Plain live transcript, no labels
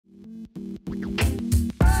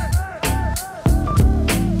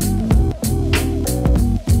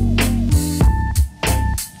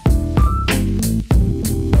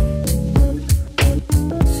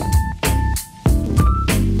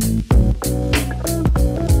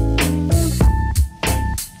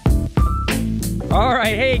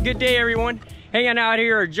good day everyone. Hanging out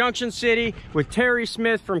here at Junction City with Terry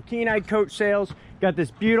Smith from Keen-Eyed Coach Sales. Got this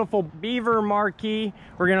beautiful Beaver Marquis.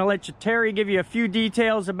 We're gonna let Terry give you a few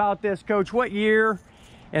details about this, Coach. What year,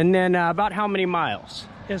 and then about how many miles?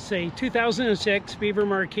 It's a 2006 Beaver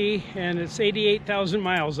Marquis, and it's 88,000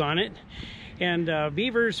 miles on it. And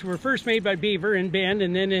Beavers were first made by Beaver in Bend,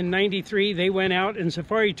 and then in '93 they went out and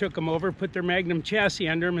Safari took them over, put their Magnum chassis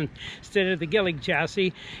under them instead of the Galley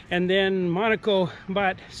chassis. And then Monaco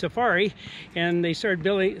bought Safari, and they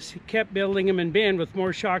kept building them in Bend with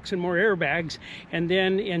more shocks and more airbags. And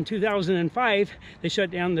then in 2005 they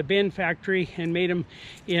shut down the Bend factory and made them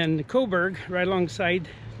in Coburg, right alongside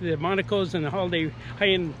the Monacos and the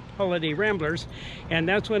high-end Holiday Ramblers. And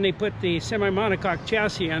that's when they put the semi-monocoque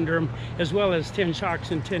chassis under them, as well as 10 shocks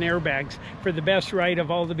and 10 airbags for the best ride of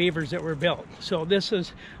all the Beavers that were built. So this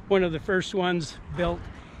is one of the first ones built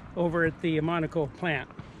over at the Monaco plant.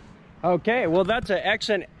 Okay, well that's an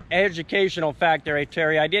excellent educational fact there,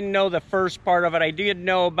 Terry. I didn't know the first part of it. I did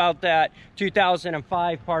know about that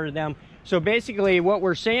 2005 part of them. So basically what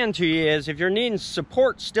we're saying to you is if you're needing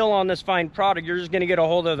support still on this fine product, you're just going to get a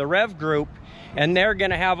hold of the Rev Group, and they're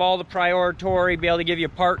going to have all the priority, be able to give you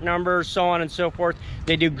part numbers, so on and so forth.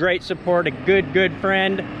 They do great support. A good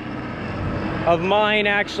friend of mine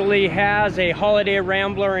actually has a Holiday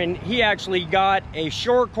Rambler, and he actually got a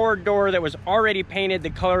shore cord door that was already painted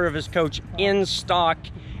the color of his coach in stock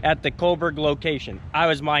at the Coburg location. I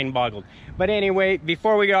was mind boggled. But anyway,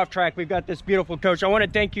 before we get off track, we've got this beautiful coach. I want to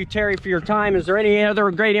thank you, Terry, for your time. Is there any other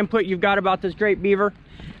great input you've got about this great Beaver?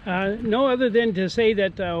 No, other than to say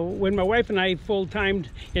that when my wife and I full-timed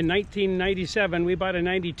in 1997, we bought a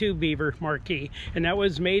 92 Beaver Marquis, and that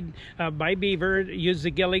was made by Beaver. Used the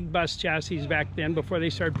Galley bus chassis back then before they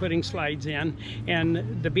started putting slides in.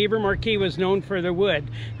 And the Beaver Marquis was known for the wood.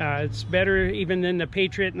 It's better even than the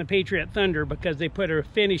Patriot and the Patriot Thunder because they put a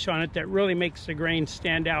finish on it that really makes the grain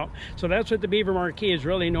stand out. So that's what the Beaver Marquis is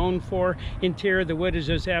really known for. Interior, the wood is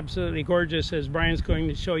just absolutely gorgeous, as Brian's going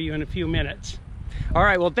to show you in a few minutes. All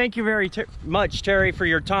right, well, thank you very much, Terry, for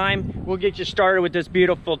your time. We'll get you started with this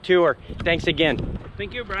beautiful tour. Thanks again.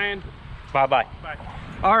 Thank you, Brian. Bye-bye. Bye.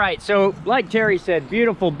 All right, so like Terry said,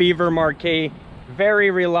 beautiful Beaver Marquis, very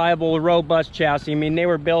reliable, robust chassis. I mean, they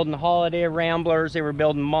were building Holiday Ramblers, they were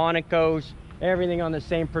building Monacos, everything on the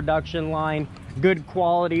same production line. Good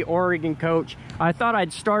quality Oregon coach. I thought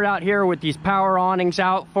I'd start out here with these power awnings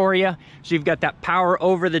out for you. So you've got that power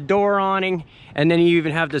over the door awning, and then you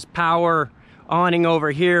even have this power awning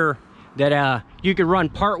over here that you could run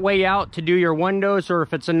part way out to do your windows, or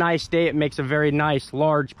if it's a nice day, it makes a very nice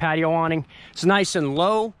large patio awning. It's nice and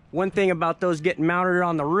low. One thing about those getting mounted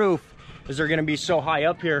on the roof is they're going to be so high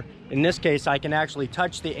up here. In this case, I can actually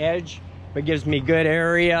touch the edge, but gives me good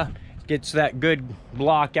area, gets that good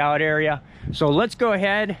block out area. So let's go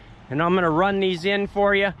ahead and I'm going to run these in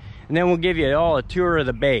for you, and then we'll give you all a tour of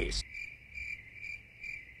the base.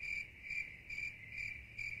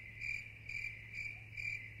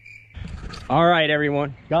 All right,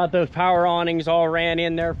 everyone, got those power awnings all ran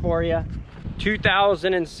in there for you.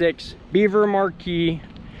 2006 Beaver Marquis,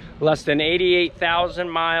 less than 88,000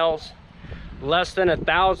 miles, less than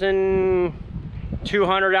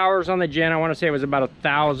 1,200 hours on the gen. I want to say it was about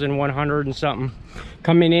 1,100 and something.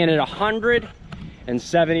 Coming in at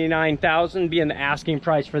 179,000 being the asking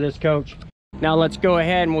price for this coach. Now let's go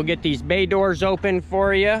ahead and we'll get these bay doors open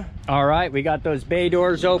for you. All right, we got those bay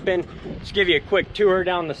doors open. Let's give you a quick tour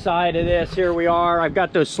down the side of this. Here we are. I've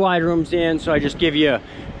got those slide rooms in, so I just give you a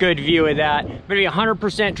good view of that. It's gonna be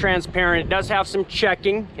 100% transparent. It does have some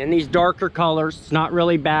checking in these darker colors. It's not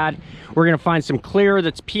really bad. We're gonna find some clear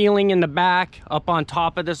that's peeling in the back up on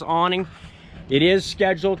top of this awning. It is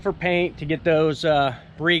scheduled for paint to get those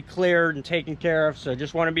re-cleared and taken care of, so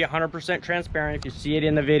just want to be 100% transparent. If you see it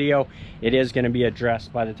in the video, it is going to be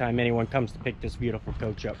addressed by the time anyone comes to pick this beautiful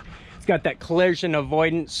coach up. It's got that collision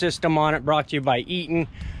avoidance system on it, brought to you by Eaton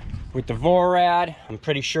with the Vorad. I'm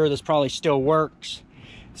pretty sure this probably still works.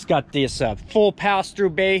 It's got this full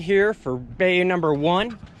pass-through bay here for bay number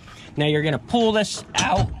 1. Now you're going to pull this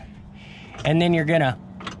out, and then you're going to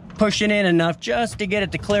push it in enough just to get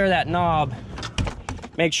it to clear that knob.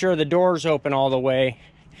 Make sure the door's open all the way,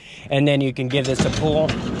 and then you can give this a pull.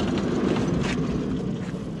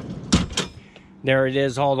 There it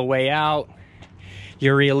is all the way out.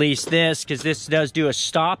 You release this, because this does do a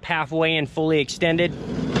stop halfway and fully extended.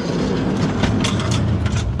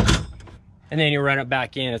 And then you run it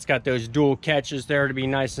back in. It's got those dual catches there to be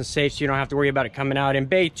nice and safe, so you don't have to worry about it coming out. In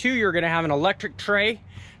bay 2, you're going to have an electric tray,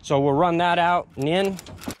 so we'll run that out and in.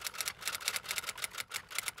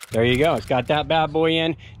 There you go. It's got that bad boy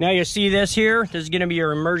in. Now you see this here. This is going to be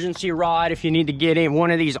your emergency rod. If you need to get in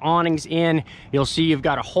one of these awnings in, you'll see you've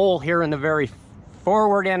got a hole here in the very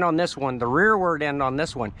forward end on this one, the rearward end on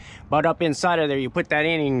this one. But up inside of there, you put that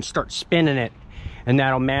in and you can start spinning it. And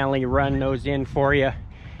that'll manually run those in for you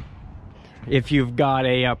if you've got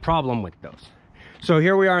a problem with those. So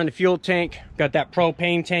here we are in the fuel tank. Got that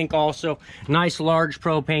propane tank also. Nice large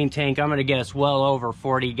propane tank. I'm gonna guess well over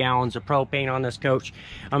 40 gallons of propane on this coach.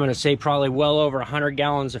 I'm gonna say probably well over 100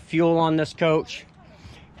 gallons of fuel on this coach.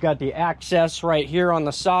 Got the access right here on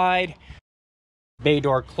the side. Bay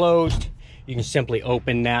door closed. You can simply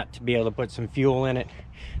open that to be able to put some fuel in it.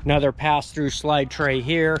 Another pass-through slide tray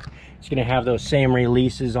here. It's gonna have those same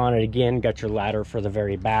releases on it again. Got your ladder for the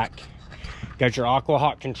very back. Got your aqua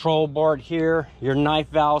hot control board here, your knife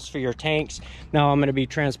valves for your tanks. Now I'm going to be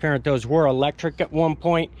transparent, those were electric at one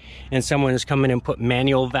point, and someone has come in and put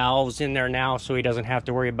manual valves in there now, so he doesn't have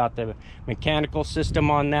to worry about the mechanical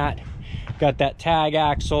system on that. Got that tag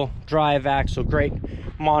axle, drive axle, great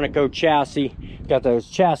Monaco chassis. Got those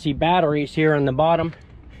chassis batteries here on the bottom,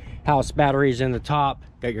 house batteries in the top.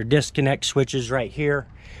 Got your disconnect switches right here.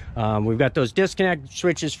 We've got those disconnect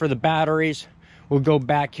switches for the batteries. We'll go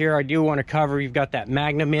back here. I do want to cover, you've got that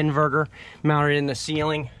Magnum inverter mounted in the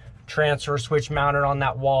ceiling, transfer switch mounted on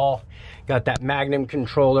that wall, got that Magnum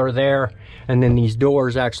controller there, and then these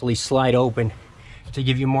doors actually slide open to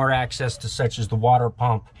give you more access to such as the water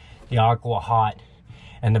pump, the aqua hot,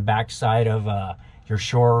 and the back side of your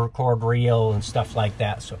shore cord reel and stuff like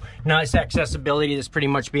that. So nice accessibility. That's pretty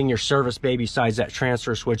much being your service bay besides that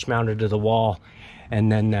transfer switch mounted to the wall,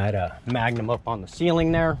 and then that Magnum up on the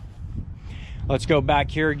ceiling there. Let's go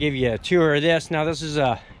back here, give you a tour of this. Now this is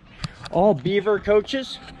all Beaver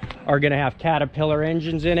coaches are gonna have Caterpillar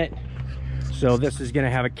engines in it. So this is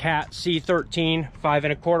gonna have a Cat C13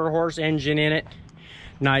 5.25 horse engine in it.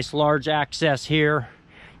 Nice large access here.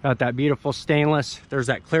 Got that beautiful stainless. There's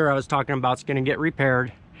that clear I was talking about. It's gonna get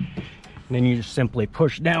repaired. And then you just simply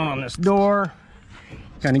push down on this door,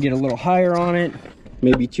 kind of get a little higher on it.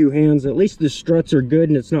 Maybe two hands. At least the struts are good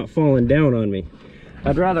and it's not falling down on me.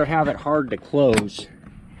 I'd rather have it hard to close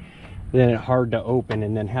than it hard to open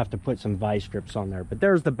and then have to put some vice grips on there. But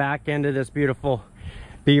there's the back end of this beautiful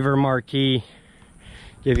Beaver Marquis.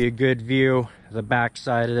 Give you a good view of the back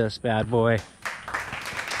side of this bad boy.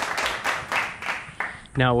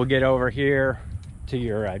 Now we'll get over here to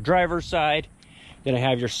your driver's side. Gonna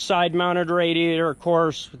have your side mounted radiator, of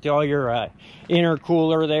course, with all your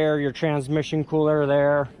intercooler there, your transmission cooler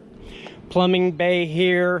there. Plumbing bay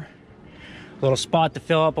here. Little spot to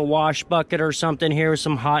fill up a wash bucket or something here with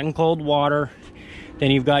some hot and cold water.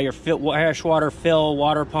 Then you've got your ash water fill,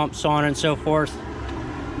 water pump, so on and so forth.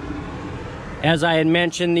 As I had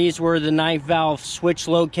mentioned, these were the knife valve switch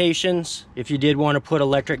locations if you did want to put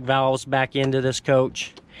electric valves back into this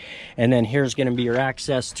coach. And then here's going to be your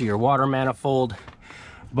access to your water manifold,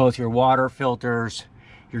 both your water filters,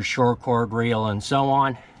 your shore cord reel, and so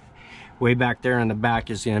on. Way back there in the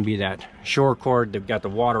back is going to be that shore cord. They've got the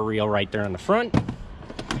water reel right there in the front.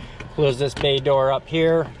 Close this bay door up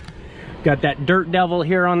here. Got that Dirt Devil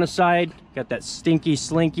here on the side. Got that Stinky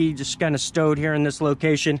Slinky just kind of stowed here in this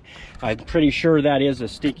location. I'm pretty sure that is a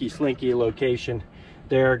Stinky Slinky location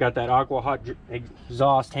there. Got that Aqua Hot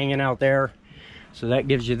exhaust hanging out there. So that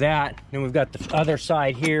gives you that. Then we've got the other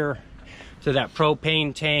side here to that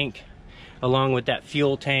propane tank along with that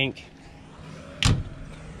fuel tank.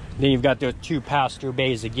 Then you've got the two pass-through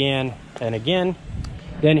bays again and again.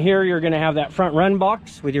 Then here you're going to have that front run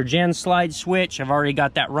box with your gen slide switch. I've already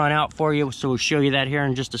got that run out for you, so we'll show you that here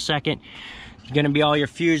in just a second. It's going to be all your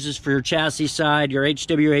fuses for your chassis side, your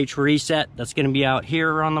HWH reset. That's going to be out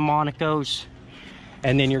here on the Monacos.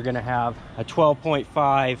 And then you're going to have a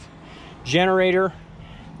 12.5 generator,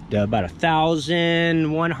 about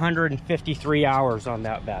 1,153 hours on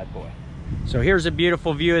that bad boy. So here's a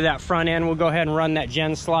beautiful view of that front end. We'll go ahead and run that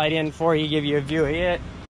gen slide in for you, give you a view of it.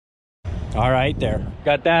 All right, there.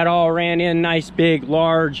 Got that all ran in, nice big,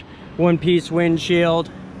 large, one-piece windshield.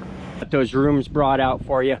 Got those rooms brought out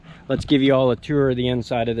for you. Let's give you all a tour of the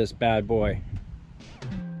inside of this bad boy.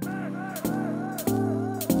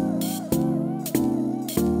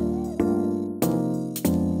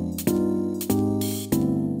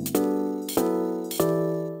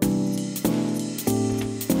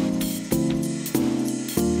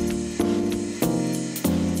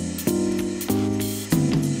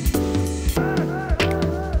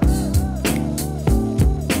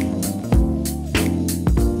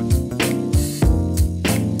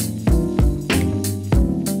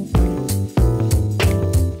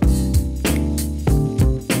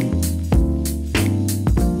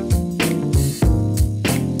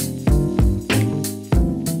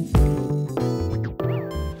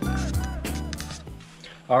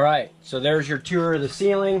 All right, so there's your tour of the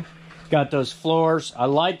ceiling. Got those floors. I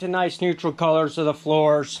like the nice neutral colors of the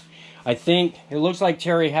floors. I think it looks like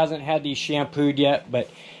Terry hasn't had these shampooed yet, but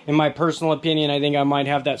in my personal opinion, I think I might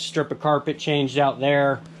have that strip of carpet changed out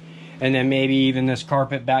there, and then maybe even this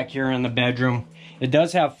carpet back here in the bedroom. It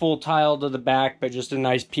does have full tile to the back, but just a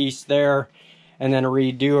nice piece there, and then a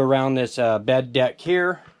redo around this bed deck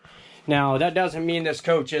here. Now, that doesn't mean this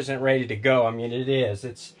coach isn't ready to go. I mean, it is.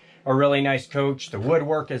 It's a really nice coach. The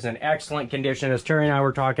woodwork is in excellent condition, as Terry and I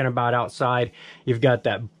were talking about outside. You've got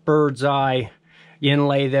that bird's eye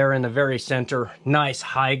inlay there in the very center. Nice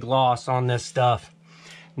high gloss on this stuff.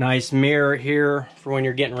 Nice mirror here for when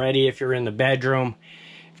you're getting ready if you're in the bedroom.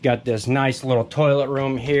 You've got this nice little toilet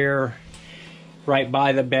room here right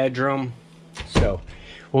by the bedroom. So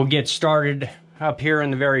we'll get started up here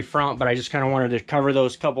in the very front, but I just kind of wanted to cover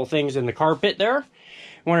those couple things in the carpet there.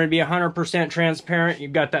 Wanted to be 100% transparent.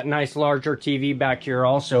 You've got that nice larger TV back here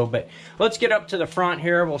also, but let's get up to the front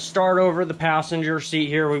here. We'll start over the passenger seat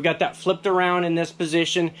here. We've got that flipped around in this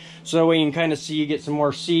position so that way you can kind of see, you get some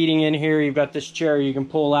more seating in here. You've got this chair you can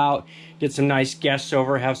pull out, get some nice guests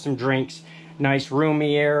over, have some drinks. Nice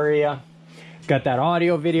roomy area. Got that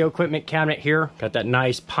audio video equipment cabinet here. Got that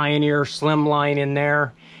nice Pioneer Slimline in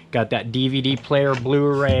there. Got that DVD player,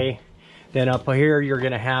 Blu-ray. Then up here, you're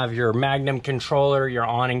going to have your Magnum controller, your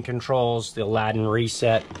awning controls, the Aladdin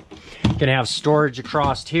reset. Going to have storage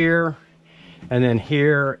across here, and then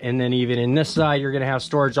here, and then even in this side, you're going to have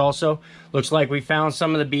storage also. Looks like we found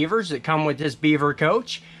some of the Beavers that come with this Beaver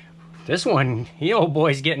coach. This one, the old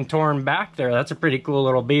boy's getting torn back there. That's a pretty cool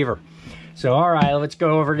little Beaver. So, all right, let's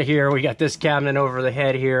go over to here. We got this cabinet over the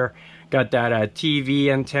head here. Got that TV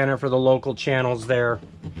antenna for the local channels there.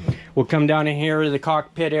 We'll come down in here to the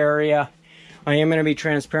cockpit area. I am going to be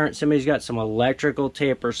transparent. Somebody's got some electrical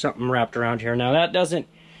tape or something wrapped around here. Now, that doesn't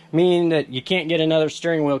mean that you can't get another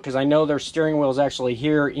steering wheel, because I know there's steering wheels actually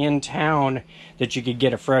here in town that you could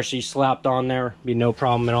get a freshly slapped on there. Be no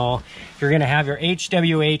problem at all. You're going to have your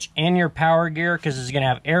HWH and your power gear, because it's going to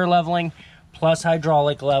have air leveling plus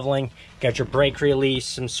hydraulic leveling. Got your brake release,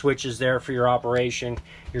 some switches there for your operation,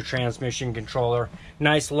 your transmission controller.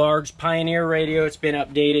 Nice large Pioneer radio. It's been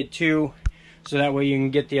updated too, so that way you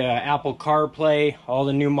can get the Apple CarPlay, all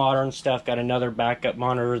the new modern stuff. Got another backup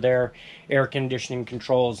monitor there, air conditioning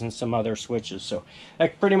controls, and some other switches. So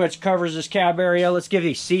that pretty much covers this cab area. Let's give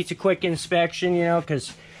these seats a quick inspection, you know,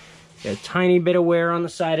 because got a tiny bit of wear on the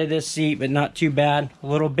side of this seat, but not too bad. A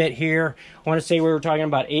little bit here. I want to say we were talking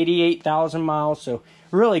about 88,000 miles, so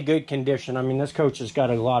really good condition. I mean, this coach has got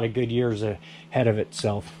a lot of good years ahead of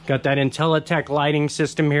itself. Got that Intellitec lighting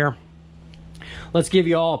system here. Let's give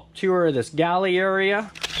you all a tour of this galley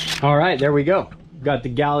area. All right, there we go. Got the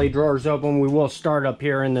galley drawers open. We will start up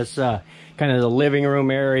here in this kind of the living room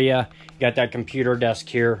area. Got that computer desk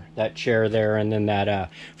here, that chair there, and then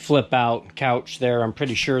that flip out couch there. I'm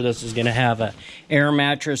pretty sure this is going to have a air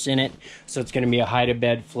mattress in it, so it's going to be a height of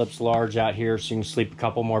bed, flips large out here, so you can sleep a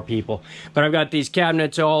couple more people. But I've got these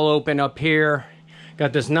cabinets all open up here.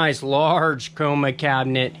 Got this nice large chroma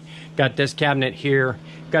cabinet. Got this cabinet here.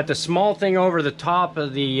 Got the small thing over the top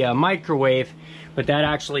of the microwave, but that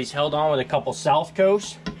actually is held on with a couple South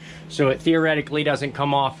Coasts, so it theoretically doesn't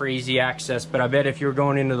come off for easy access. But I bet if you're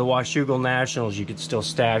going into the Washougal Nationals, you could still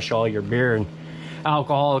stash all your beer and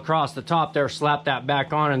alcohol across the top there, slap that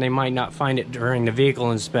back on, and they might not find it during the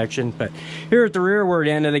vehicle inspection. But here at the rearward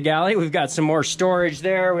end of the galley, we've got some more storage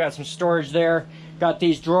there. We got some storage there. Got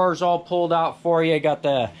these drawers all pulled out for you. Got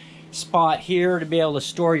the spot here to be able to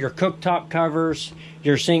store your cooktop covers,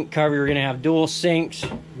 your sink cover. You're going to have dual sinks,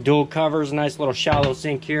 dual covers, nice little shallow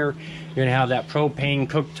sink here. You're going to have that propane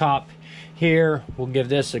cooktop here. We'll give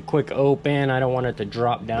this a quick open. I don't want it to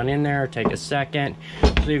drop down in there. Take a second.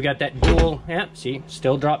 So you've got that dual, see,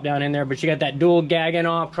 still drop down in there, but you got that dual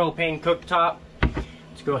Gaggenau propane cooktop.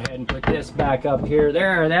 Let's go ahead and put this back up here.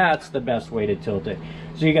 There, that's the best way to tilt it.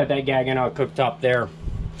 So you got that Gaggenau cooktop there.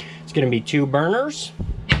 It's going to be 2 burners.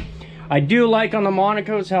 I do like on the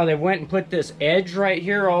Monacos how they went and put this edge right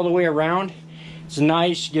here all the way around. It's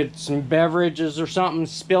nice. You get some beverages or something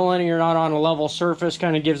spilling and you're not on a level surface.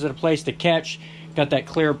 Kind of gives it a place to catch. Got that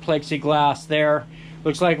clear plexiglass there.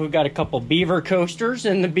 Looks like we've got a couple Beaver coasters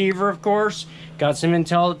in the Beaver, of course. Got some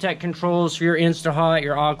Intellitec controls for your Insta-Hot,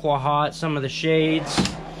 your Aqua Hot, some of the shades.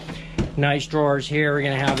 Nice drawers here. We're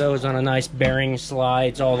going to have those on a nice bearing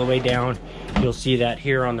slides all the way down. You'll see that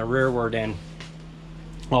here on the rearward end.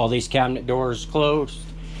 All these cabinet doors closed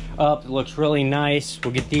up. It looks really nice.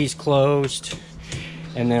 We'll get these closed,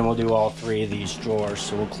 and then we'll do all 3 of these drawers.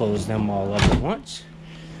 So we'll close them all up at once.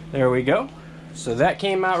 There we go. So that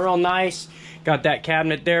came out real nice. Got that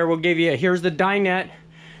cabinet there. We'll give you, here's the dinette.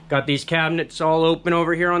 Got these cabinets all open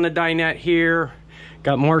over here on the dinette here.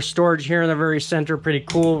 Got more storage here in the very center, pretty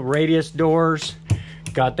cool. Radius doors.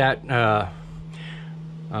 Got that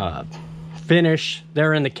finish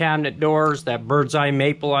there in the cabinet doors, that bird's eye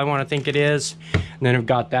maple I want to think it is. And then I've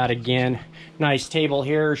got that again. Nice table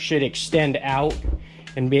here, should extend out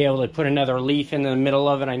and be able to put another leaf in the middle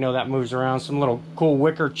of it. I know that moves around. Some little cool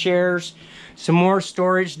wicker chairs. Some more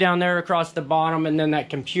storage down there across the bottom, and then that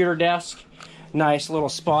computer desk. Nice little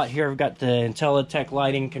spot here. I've got the Intellitec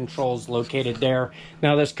lighting controls located there.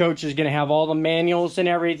 Now this coach is going to have all the manuals and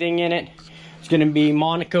everything in it. It's going to be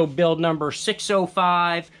Monaco build number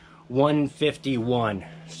 605-151.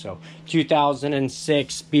 So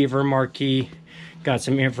 2006 Beaver Marquis. Got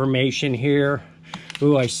some information here.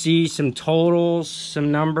 Ooh, I see some totals,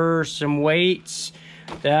 some numbers, some weights.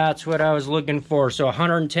 That's what I was looking for. So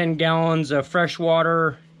 110 gallons of fresh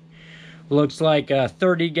water. Looks like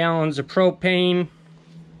 30 gallons of propane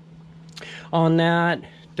on that.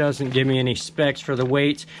 Doesn't give me any specs for the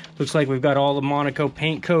weights. Looks like we've got all the Monaco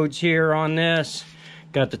paint codes here on this.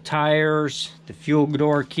 Got the tires, the fuel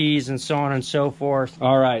door keys, and so on and so forth.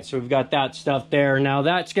 All right, so we've got that stuff there. Now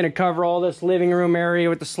that's gonna cover all this living room area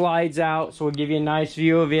with the slides out. So we'll give you a nice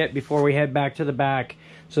view of it before we head back to the back.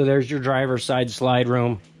 So there's your driver's side slide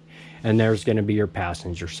room. And there's going to be your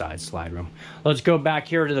passenger side slide room. Let's go back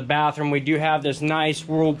here to the bathroom. We do have this nice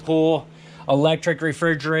Whirlpool electric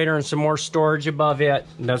refrigerator and some more storage above it.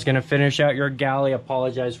 And that's going to finish out your galley.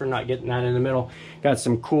 Apologize for not getting that in the middle. Got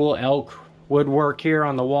some cool elk woodwork here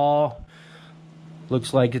on the wall.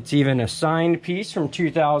 Looks like it's even a signed piece from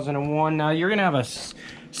 2001. Now you're going to have a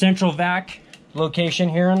central vac location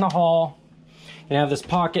here in the hall. You have this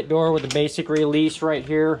pocket door with a basic release right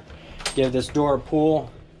here. Give this door a pull.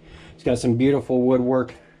 It's got some beautiful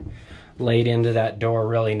woodwork laid into that door.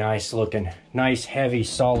 Really nice looking. Nice, heavy,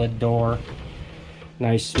 solid door.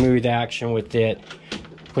 Nice, smooth action with it.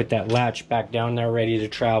 Put that latch back down there ready to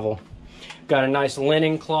travel. Got a nice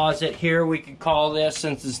linen closet here, we could call this,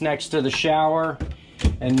 since it's next to the shower.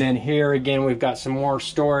 And then here again, we've got some more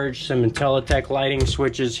storage, some Intellitec lighting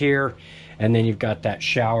switches here. And then you've got that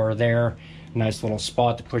shower there. Nice little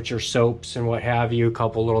spot to put your soaps and what have you. A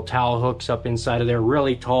couple little towel hooks up inside of there,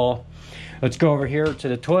 really tall. Let's go over here to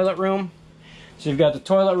the toilet room. So you've got the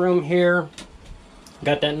toilet room here.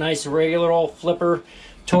 Got that nice regular old flipper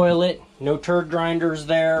toilet. No turd grinders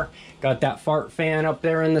there. Got that fart fan up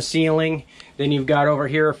there in the ceiling. Then you've got over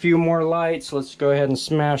here a few more lights. Let's go ahead and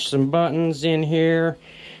smash some buttons in here.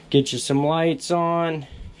 Get you some lights on.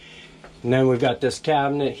 And then we've got this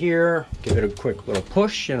cabinet here. Give it a quick little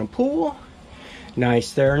push and a pull.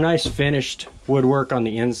 Nice there. Nice finished woodwork on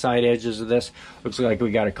the inside edges of this. Looks like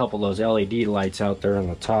we got a couple of those LED lights out there on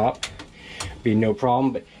the top. Be no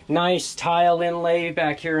problem. But nice tile inlay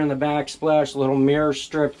back here in the backsplash. Little mirror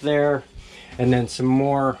strip there. And then some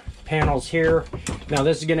more panels here. Now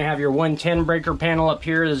this is going to have your 110 breaker panel up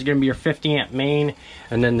here. This is going to be your 50 amp main.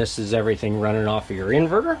 And then this is everything running off of your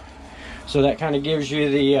inverter. So that kind of gives you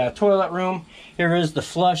the toilet room. Here is the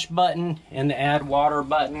flush button and the add water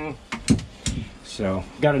button. So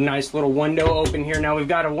got a nice little window open here. Now we've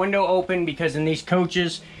got a window open because in these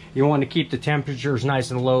coaches you want to keep the temperatures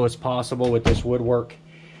nice and low as possible with this woodwork.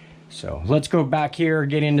 So let's go back here,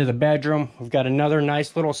 get into the bedroom. We've got another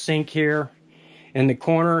nice little sink here in the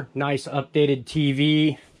corner. Nice updated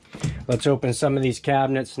TV. Let's open some of these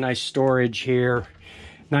cabinets. Nice storage here.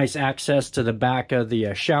 Nice access to the back of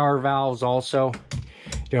the shower valves also.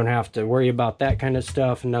 Don't have to worry about that kind of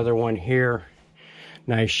stuff. Another one here.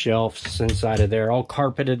 Nice shelves inside of there, all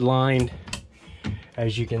carpeted lined.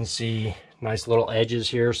 As you can see, nice little edges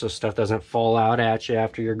here so stuff doesn't fall out at you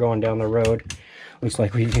after you're going down the road. Looks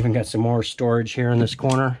like we've even got some more storage here in this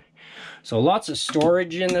corner. So lots of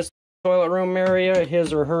storage in this toilet room area,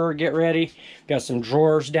 his or her, get ready. Got some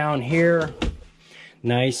drawers down here.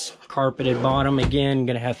 Nice carpeted bottom again.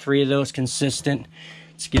 Gonna have 3 of those consistent.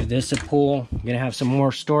 Let's give this a pull. Gonna have some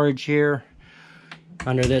more storage here.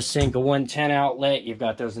 Under this sink, a 110 outlet. You've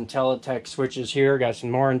got those Intellitec switches here. Got some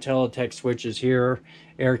more Intellitec switches here.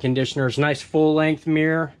 Air conditioners. Nice full length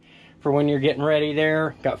mirror for when you're getting ready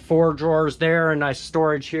there. Got 4 drawers there. A nice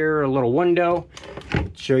storage here. A little window.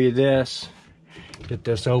 Show you this. Get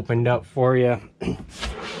this opened up for you.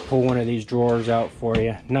 Pull one of these drawers out for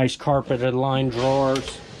you. Nice carpeted lined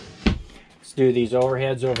drawers. Let's do these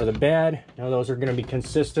overheads over the bed. Now those are going to be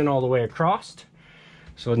consistent all the way across.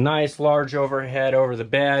 So a nice large overhead over the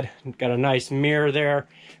bed. Got a nice mirror there.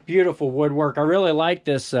 Beautiful woodwork. I really like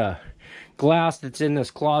this glass that's in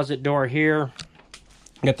this closet door here.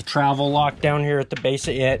 Got the travel lock down here at the base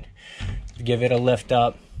of it. Give it a lift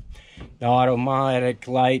up. The automatic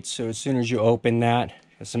lights, so as soon as you open that,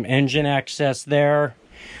 Some engine access there.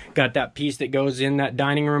 Got that piece that goes in that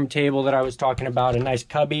dining room table that I was talking about. A nice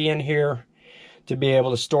cubby in here to be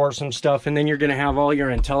able to store some stuff. And then you're going to have all your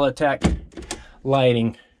Intellitec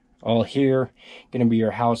lighting all here. Going to be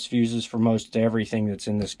your house fuses for most everything that's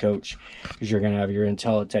in this coach, because you're going to have your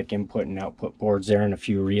Intellitec input and output boards there, and a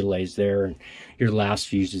few relays there, and your last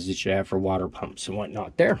fuses that you have for water pumps and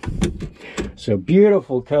whatnot there. So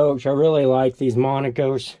beautiful coach. I really like these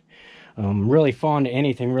Monacos. Really fond of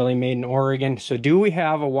anything really made in Oregon. So do we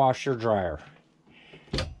have a washer dryer?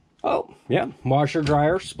 Oh yeah, washer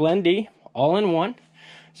dryer, Splendy, all in one.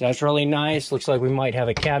 So that's really nice. Looks like we might have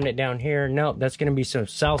a cabinet down here. Nope, that's going to be some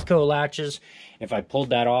Southco latches. If I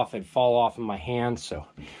pulled that off, it'd fall off in my hand. So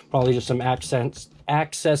probably just some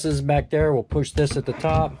accesses back there. We'll push this at the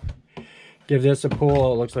top. Give this a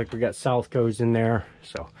pull. It looks like we got Southcos in there.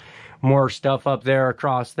 So more stuff up there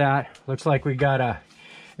across that. Looks like we got a,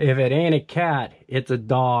 if it ain't a cat, it's a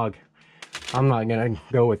dog. I'm not going to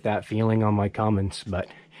go with that feeling on my comments. But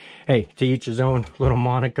hey, to each his own. Little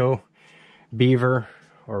Monaco Beaver.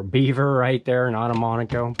 Or Beaver right there, not a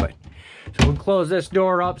Monaco. But so we'll close this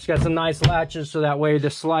door up. It's got some nice latches, so that way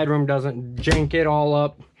the slide room doesn't jank it all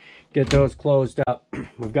up. Get those closed up.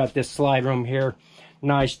 We've got this slide room here.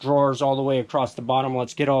 Nice drawers all the way across the bottom.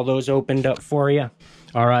 Let's get all those opened up for you.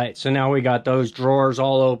 All right, so now we got those drawers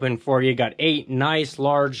all open for you. Got 8 nice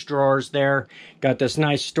large drawers there. Got this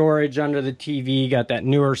nice storage under the TV. Got that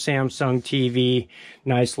newer Samsung TV.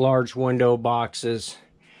 Nice large window boxes.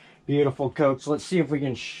 Beautiful coach. Let's see if we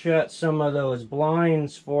can shut some of those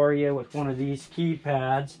blinds for you with one of these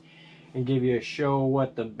keypads and give you a show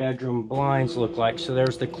what the bedroom blinds look like. So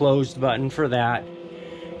there's the closed button for that.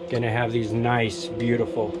 Gonna have these nice,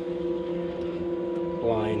 beautiful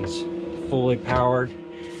blinds, fully powered.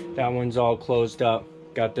 That one's all closed up.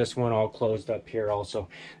 Got this one all closed up here also.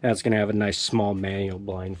 That's gonna have a nice small manual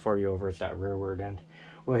blind for you over at that rearward end.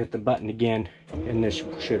 We'll hit the button again and this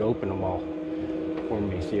should open them all for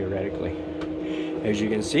me theoretically. As you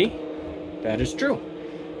can see, that is true.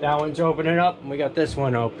 That one's opening up, and we got this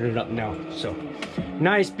one opening up now. So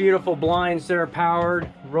nice beautiful blinds that are powered,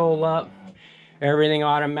 roll up, everything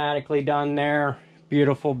automatically done there.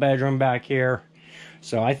 Beautiful bedroom back here.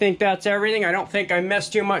 So I think that's everything. I don't think I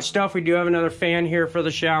missed too much stuff. We do have another fan here for the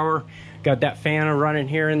shower. Got that fan running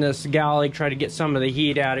here in this galley, try to get some of the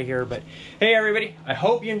heat out of here. But hey everybody, I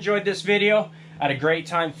hope you enjoyed this video. I had a great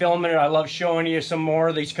time filming it. I love showing you some more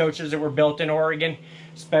of these coaches that were built in Oregon,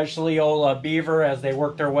 especially old Beaver, as they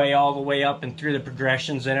worked their way all the way up and through the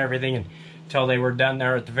progressions and everything until they were done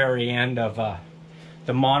there at the very end of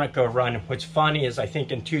the Monaco run. What's funny is I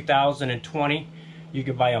think in 2020 you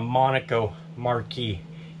could buy a Monaco Marquis.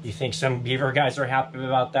 You think some Beaver guys are happy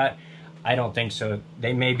about that? I don't think so.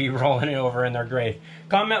 They may be rolling it over in their grave.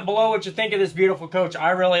 Comment below what you think of this beautiful coach. I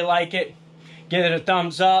really like it. Give it a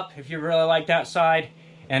thumbs up if you really like that side.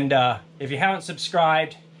 And if you haven't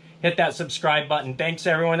subscribed, hit that subscribe button. Thanks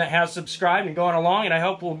everyone that has subscribed and going along, and I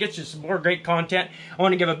hope we'll get you some more great content. I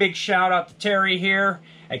want to give a big shout out to Terry here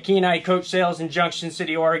at Kenai Coach Sales in Junction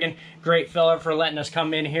City, Oregon. Great fella for letting us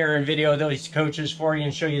come in here and video those coaches for you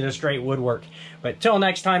and show you this great woodwork. But till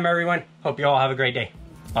next time everyone, hope you all have a great day.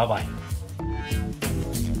 Bye-bye.